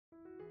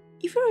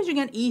If you're using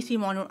an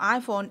eSIM on your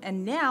iPhone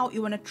and now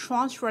you want to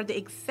transfer the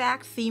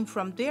exact SIM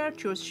from there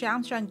to your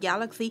Samsung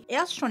Galaxy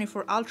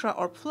S24 Ultra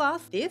or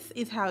Plus, this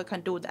is how you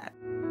can do that.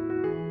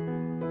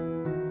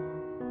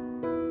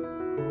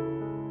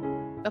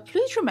 But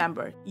please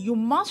remember, you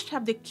must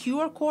have the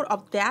QR code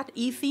of that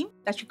eSIM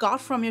that you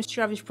got from your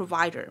service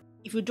provider.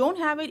 If you don't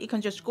have it, you can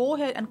just go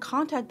ahead and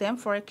contact them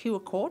for a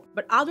QR code.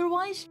 But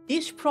otherwise,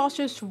 this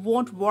process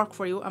won't work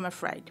for you, I'm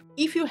afraid.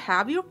 If you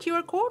have your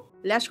QR code,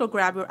 let's go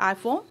grab your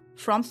iPhone.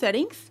 From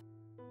Settings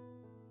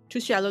to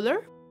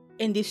Cellular.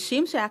 In the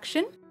SIM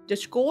section,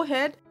 just go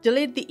ahead,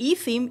 delete the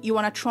eSIM you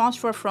want to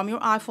transfer from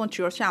your iPhone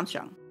to your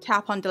Samsung.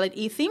 Tap on Delete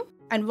eSIM,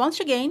 and once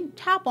again,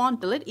 tap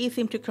on Delete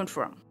eSIM to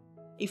confirm.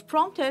 If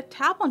prompted,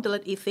 tap on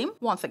Delete eSIM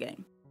once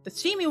again. The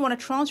SIM you want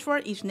to transfer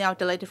is now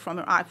deleted from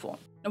your iPhone.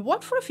 Now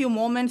wait for a few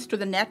moments to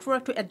the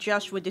network to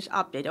adjust with this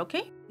update,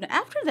 okay? Now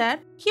after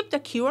that, keep the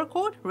QR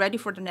code ready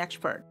for the next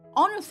part.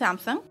 On your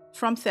Samsung,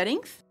 from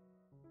Settings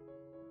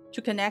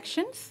to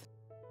Connections,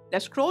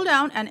 let's scroll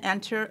down and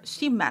enter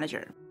SIM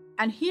Manager.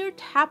 And here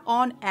tap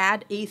on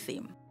Add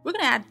eSIM. We're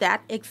going to add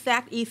that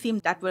exact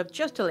eSIM that we have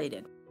just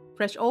deleted.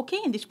 Press OK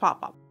in this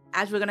pop-up.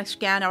 As we're going to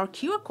scan our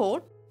QR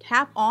code,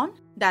 tap on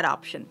that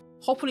option.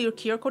 Hopefully your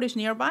QR code is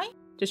nearby.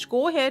 Just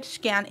go ahead,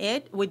 scan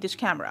it with this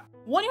camera.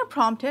 When you're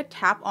prompted,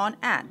 tap on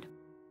Add.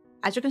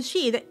 As you can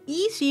see, the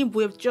eSIM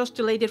we've just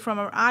deleted from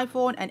our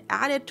iPhone and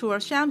added to our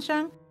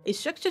Samsung is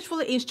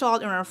successfully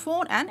installed on our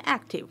phone and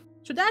active.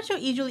 So that's how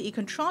easily you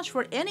can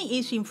transfer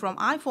any eSIM from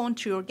iPhone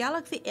to your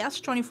Galaxy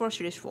S24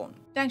 series phone.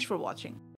 Thanks for watching.